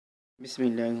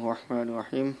বিসমিল্লাহির রহমানির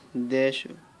রহিম। দেশ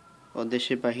ও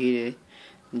দেশের বাহিরে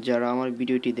যারা আমার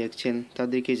ভিডিওটি দেখছেন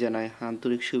তাদেরকে জানাই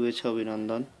আন্তরিক শুভেচ্ছা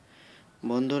অভিনন্দন।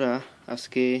 বন্ধুরা,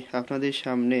 আজকে আপনাদের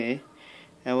সামনে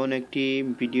এমন একটি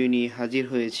ভিডিও নিয়ে হাজির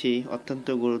হয়েছি, অত্যন্ত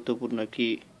গুরুত্বপূর্ণ একটি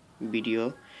ভিডিও,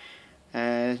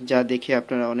 যা দেখে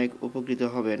আপনারা অনেক উপকৃত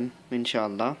হবেন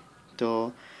ইনশাআল্লাহ। তো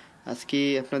আজকে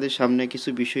আপনাদের সামনে কিছু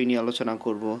বিষয় নিয়ে আলোচনা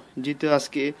করব। যেহেতু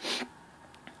আজকে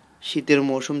শীতের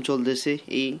মৌসুম চলতেছে,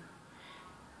 এই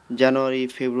জানুয়ারি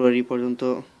ফেব্রুয়ারি পর্যন্ত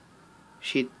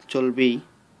শীত চলবেই।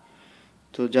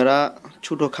 তো যারা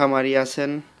ছোটো খামারি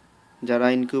আছেন, যারা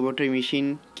ইনকিউবেটর মেশিন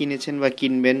কিনেছেন বা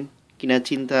কিনবেন, কেনার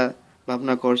চিন্তা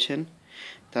ভাবনা করছেন,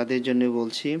 তাদের জন্য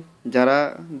বলছি।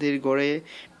 যারাদের ঘরে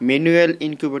ম্যানুয়াল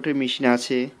ইনকিউবেটর মেশিন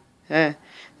আছে,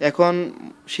 এখন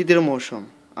শীতের মৌসুম,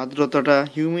 আর্দ্রতাটা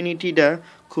হিউমিডিটিটা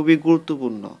খুবই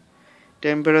গুরুত্বপূর্ণ।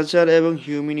 টেম্পারেচার এবং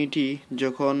হিউমিডিটি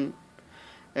যখন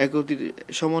একত্রিত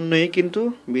সমন্বয়ে কিন্তু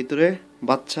ভিতরে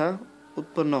বাচ্চা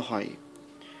উৎপন্ন হয়,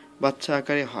 বাচ্চা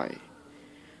আকারে হয়।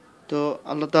 তো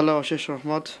আল্লাহ তাআলা অশেষ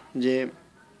রহমত যে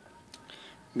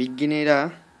বিজ্ঞানীরা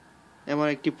এমন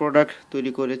একটি প্রোডাক্ট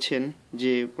তৈরি করেছেন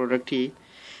যে প্রোডাক্টটি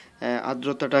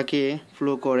আর্দ্রতাটাকে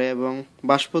ফ্লো করে এবং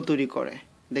বাষ্প তৈরি করে।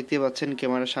 দেখতে পাচ্ছেন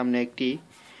ক্যামেরার সামনে একটি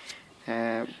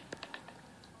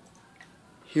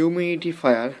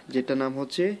হিউমিডিফায়ার, যেটা নাম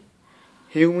হচ্ছে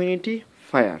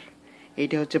হিউমিডিফায়ার।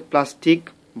 এইটা হচ্ছে প্লাস্টিক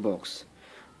বক্স,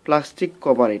 প্লাস্টিক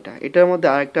কভার। এটার মধ্যে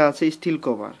আরেকটা আছে স্টিল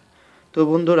কভার। তো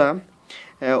বন্ধুরা,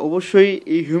 অবশ্যই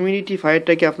এই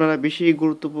হিউমিডিফায়ারটাকে আপনারা বেশি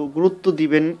গুরুত্ব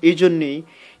দিবেন। এই জন্যেই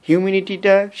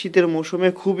হিউমিডিটিটা শীতের মৌসুমে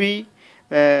খুবই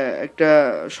একটা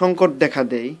সংকট দেখা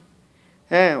দেয়।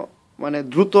 মানে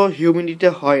দ্রুত হিউমিডিটি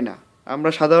হয় না। আমরা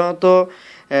সাধারণত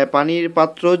পানির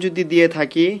পাত্র যদি দিয়ে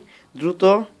থাকি, দ্রুত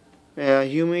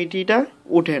হিউমিডিটিটা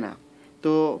ওঠে না।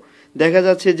 তো দেখা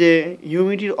যাচ্ছে যে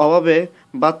হিউমিডিটির অভাবে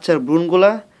বাচ্চার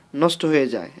ভ্রূণগুলা নষ্ট হয়ে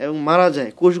যায় এবং মারা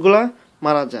যায়, কোষগুলা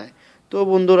মারা যায়। তো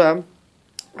বন্ধুরা,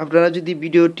 আপনারা যদি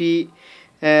ভিডিওটি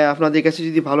আপনাদের কাছে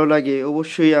যদি ভালো লাগে,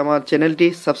 অবশ্যই আমার চ্যানেলটি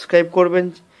সাবস্ক্রাইব করবেন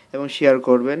এবং শেয়ার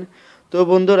করবেন। তো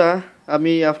বন্ধুরা,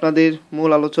 আমি আপনাদের মূল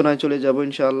আলোচনায় চলে যাব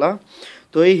ইনশাআল্লাহ।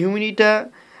 তো এই হিউমিডিটিটা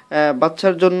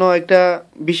বাচ্চার জন্য একটা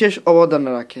বিশেষ অবদান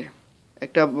রাখে।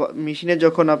 একটা মেশিনে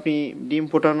যখন আপনি ডিম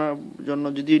ফোটানোর জন্য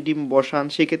যদি ডিম বসান,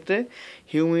 সেক্ষেত্রে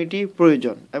হিউমিডিটি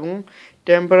প্রয়োজন এবং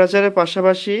টেম্পারেচারের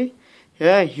পাশাপাশি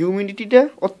হিউমিডিটিটা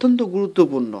অত্যন্ত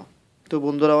গুরুত্বপূর্ণ। তো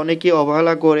বন্ধুরা, অনেকে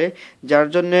অবহেলা করে, যার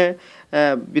জন্যে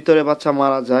ভিতরে বাচ্চা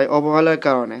মারা যায় অবহেলার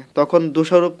কারণে। তখন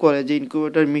দোষারোপ করে যে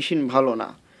ইনকিউবেটর মেশিন ভালো না।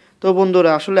 তো বন্ধুরা,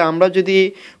 আসলে আমরা যদি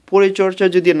পরিচর্যা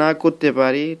যদি না করতে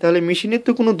পারি, তাহলে মেশিনের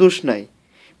তো কোনো দোষ নাই।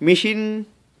 মেশিন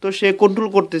তো সে কন্ট্রোল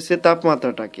করতেছে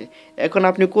তাপমাত্রাটাকে। এখন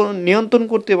আপনি কোন নিয়ন্ত্রণ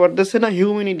করতে পারতেছে না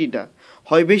হিউমিডিটিটা,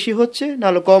 হয় বেশি হচ্ছে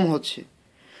নাহলে কম হচ্ছে।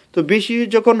 তো বেশি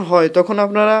যখন হয় তখন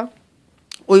আপনারা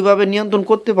ওইভাবে নিয়ন্ত্রণ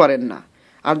করতে পারেন না,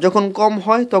 আর যখন কম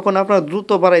হয় তখন আপনারা দ্রুত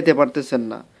বাড়াইতে পারতেছেন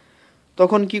না।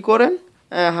 তখন কি করেন?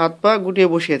 হাত পা গুটিয়ে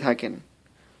বসিয়ে থাকেন।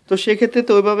 তো সেক্ষেত্রে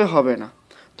তো ওইভাবে হবে না।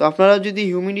 তো আপনারা যদি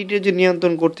হিউমিডিটি যে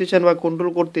নিয়ন্ত্রণ করতে চান বা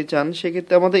কন্ট্রোল করতে চান,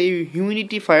 সেক্ষেত্রে আমাদের এই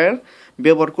হিউমিডিফায়ার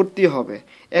ব্যবহার করতেই হবে।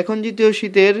 এখন যেহেতু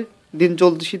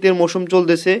শীতের মৌসুম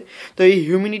চলতেছে, তো এই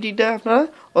হিউমিডিটিটা আপনারা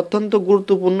অত্যন্ত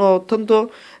গুরুত্বপূর্ণ, অত্যন্ত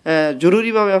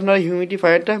জরুরিভাবে আপনারা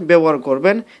হিউমিডিফায়ারটা ব্যবহার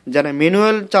করবেন যারা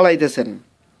ম্যানুয়াল চালাইতেছেন।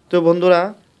 তো বন্ধুরা,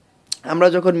 আমরা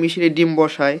যখন মেশিনে ডিম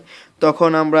বসাই, তখন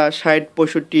আমরা 60,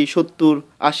 65, 70,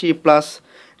 80 প্লাস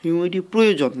হিউমিডিটি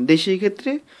প্রয়োজন। দেশি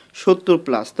ক্ষেত্রে 70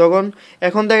 প্লাস।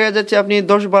 এখন দেখা যাচ্ছে আপনি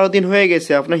 10-12 দিন হয়ে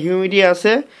গেছে, আপনার হিউমিডিটি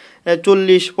আছে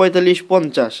 40, 45,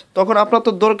 50। তখন আপনার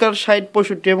তো দরকার 60,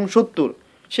 65 এবং 70।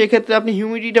 সেক্ষেত্রে আপনি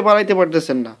হিউমিডিটিটা বাড়াইতে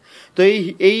পারতেছেন না। তো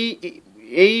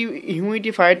এই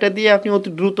হিউমিডিফায়ারটা দিয়ে আপনি অতি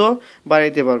দ্রুত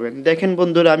বাড়াইতে পারবেন। দেখেন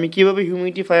বন্ধুরা, আমি কিভাবে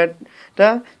হিউমিডিফায়ারটা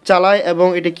চালাই এবং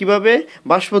এটা কিভাবে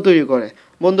বাষ্প তৈরি করে।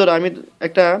 বন্ধুরা, আমি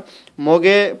একটা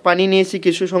মগে পানি নিয়েছি,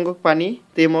 কিছু সংখ্যক পানি।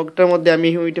 তো এই মগটার মধ্যে আমি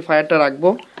হিউমিডিফায়ারটা রাখবো।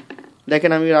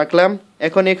 দেখেন আমি রাখলাম।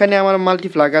 এখন এখানে আমার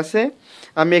মাল্টিপ্লাগ আছে,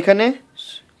 আমি এখানে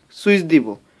সুইচ দিব।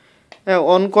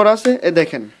 অন করা আছে।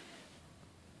 দেখেন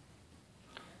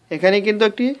এখানে কিন্তু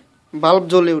একটি বাল্ব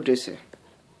জ্বলে উঠেছে।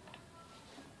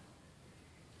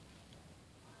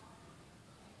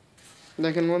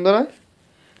 দেখেন বন্ধুরা,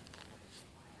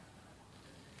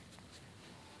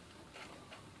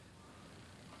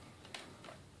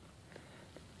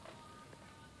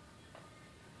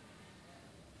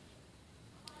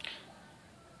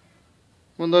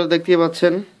 দেখতে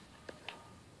পাচ্ছেন।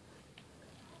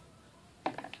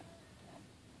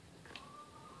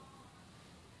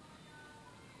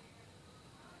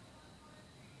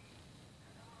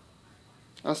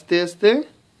 আস্তে আস্তে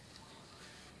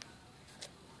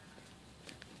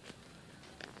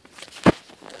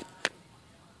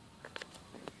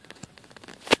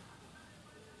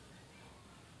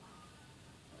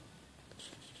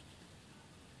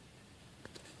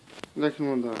দেখেন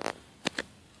বন্ধুরা,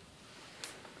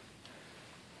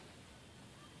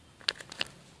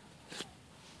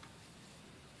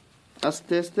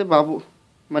 আস্তে আস্তে বাবু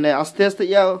মানে আস্তে আস্তে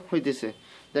হইতেছে।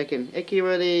 দেখেন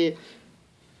একেবারে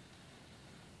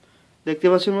দেখতে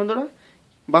পাচ্ছেন বন্ধুরা,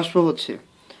 বাষ্প হচ্ছে।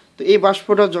 তো এই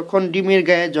বাষ্পটা যখন ডিমের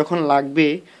গায়ে যখন লাগবে,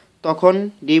 তখন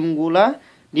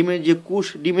ডিমের যে কুশ,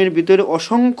 ডিমের ভিতরে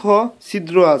অসংখ্য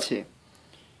ছিদ্র আছে,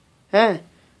 হ্যাঁ।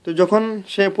 তো যখন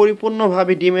সে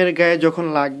পরিপূর্ণভাবে ডিমের গায়ে যখন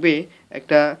লাগবে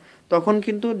একটা, তখন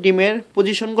কিন্তু ডিমের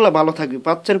পজিশনগুলো ভালো থাকবে,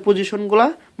 বাচ্চার পজিশনগুলো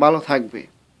ভালো থাকবে।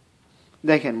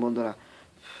 দেখেন বন্ধুরা,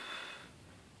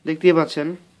 দেখতেই পাচ্ছেন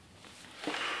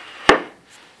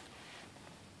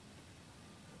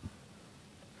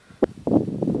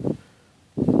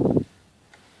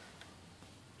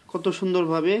কত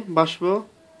সুন্দরভাবে বাষ্প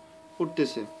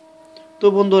উঠতেছে। তো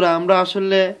বন্ধুরা, আমরা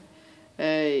আসলে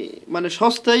মানে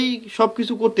সস্তায় সব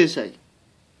কিছু করতে চাই,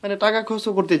 মানে টাকা খরচ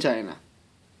করতে চাই না,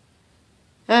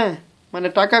 হ্যাঁ, মানে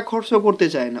টাকা খরচ করতে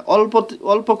চাই না, অল্প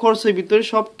অল্প খরচের ভিতরে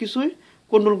সব কিছুই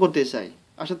কন্ট্রোল করতে চাই।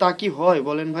 আসলে তা কি হয়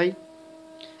বলেন ভাই?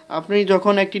 আপনি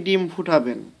যখন একটি ডিম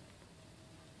ফুটাবেন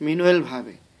ম্যানুয়াল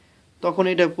ভাবে, তখন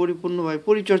এটা পরিপূর্ণভাবে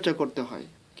পরিচর্যা করতে হয়।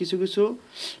 কিছু কিছু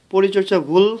পরিচর্যা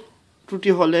ভুল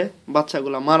ত্রুটি হলে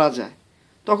বাচ্চাগুলা মারা যায়।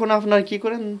 তখন আপনার কি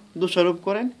করেন? দোষারোপ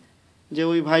করেন যে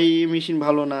ওই ভাই মেশিন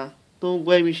ভালো না, তো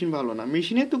ভাই মেশিন ভালো না।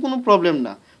 মেশিনে তো কোনো প্রবলেম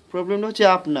না, প্রবলেমটা হচ্ছে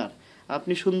আপনার,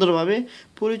 আপনি সুন্দরভাবে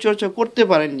পরিচর্যা করতে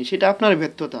পারেননি, সেটা আপনার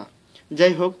ব্যর্থতা।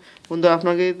 যাই হোক বন্ধুরা,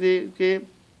 আপনাকে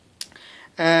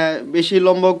বেশি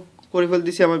লম্বা করে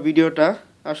ফেলতেছি আমার ভিডিওটা।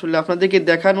 আসলে আপনাদেরকে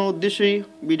দেখানোর উদ্দেশ্যই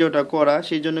ভিডিওটা করা,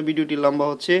 সেই জন্য ভিডিওটি লম্বা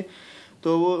হচ্ছে। তো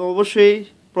অবশ্যই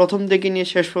প্রথম থেকে নিয়ে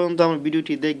শেষ পর্যন্ত আমার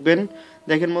ভিডিওটি দেখবেন।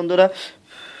 দেখেন বন্ধুরা,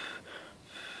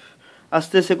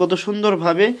 আস্তে আস্তে কত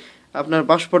সুন্দরভাবে আপনার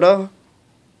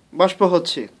বাষ্প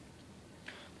হচ্ছে।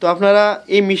 তো আপনারা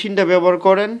এই মেশিনটা ব্যবহার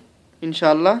করেন,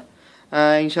 ইনশাআল্লাহ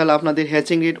ইনশাআল্লাহ আপনাদের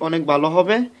হ্যাচিং রেট অনেক ভালো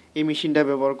হবে এই মেশিনটা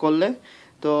ব্যবহার করলে।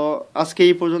 তো আজকে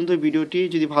এই পর্যন্ত। ভিডিওটি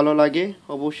যদি ভালো লাগে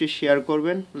অবশ্যই শেয়ার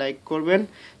করবেন, লাইক করবেন,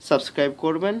 সাবস্ক্রাইব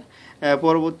করবেন।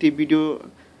 পরবর্তী ভিডিও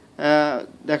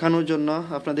দেখানোর জন্য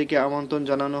আপনাদেরকে আমন্ত্রণ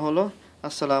জানানো হলো।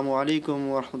 আসসালামু আলাইকুম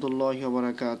ওয়া রাহমাতুল্লাহি ওয়া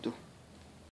বারাকাতুহু।